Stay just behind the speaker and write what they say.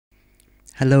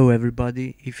Hello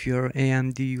everybody, if you're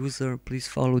AMD user, please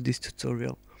follow this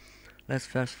tutorial. Let's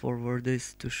fast forward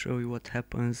this to show you what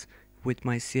happens with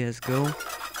my CSGO.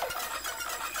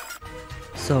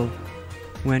 So,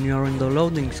 when you're on the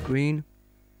loading screen,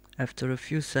 after a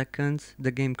few seconds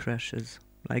the game crashes,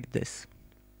 like this.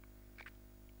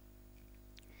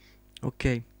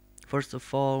 Okay, first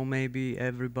of all, maybe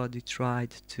everybody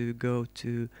tried to go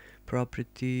to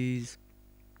properties,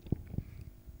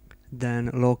 then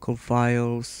local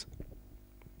files,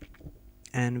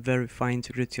 and verify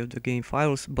integrity of the game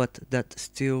files, but that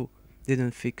still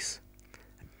didn't fix.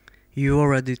 You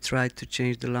already tried to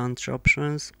change the launch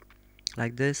options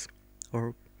like this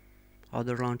or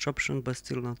other launch option, but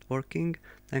still not working.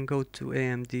 Then go to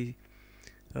AMD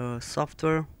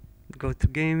software, go to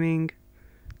gaming,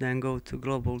 then go to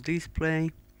global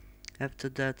display. After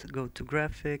that, go to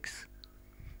graphics,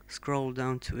 scroll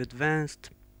down to advanced,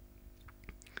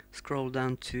 scroll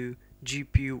down to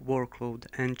GPU workload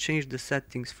and change the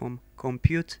settings from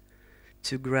compute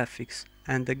to graphics,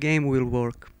 and the game will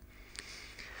work.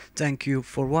 Thank you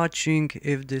for watching.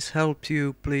 If this helped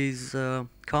you, please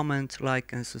comment,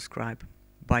 like and subscribe.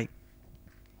 Bye.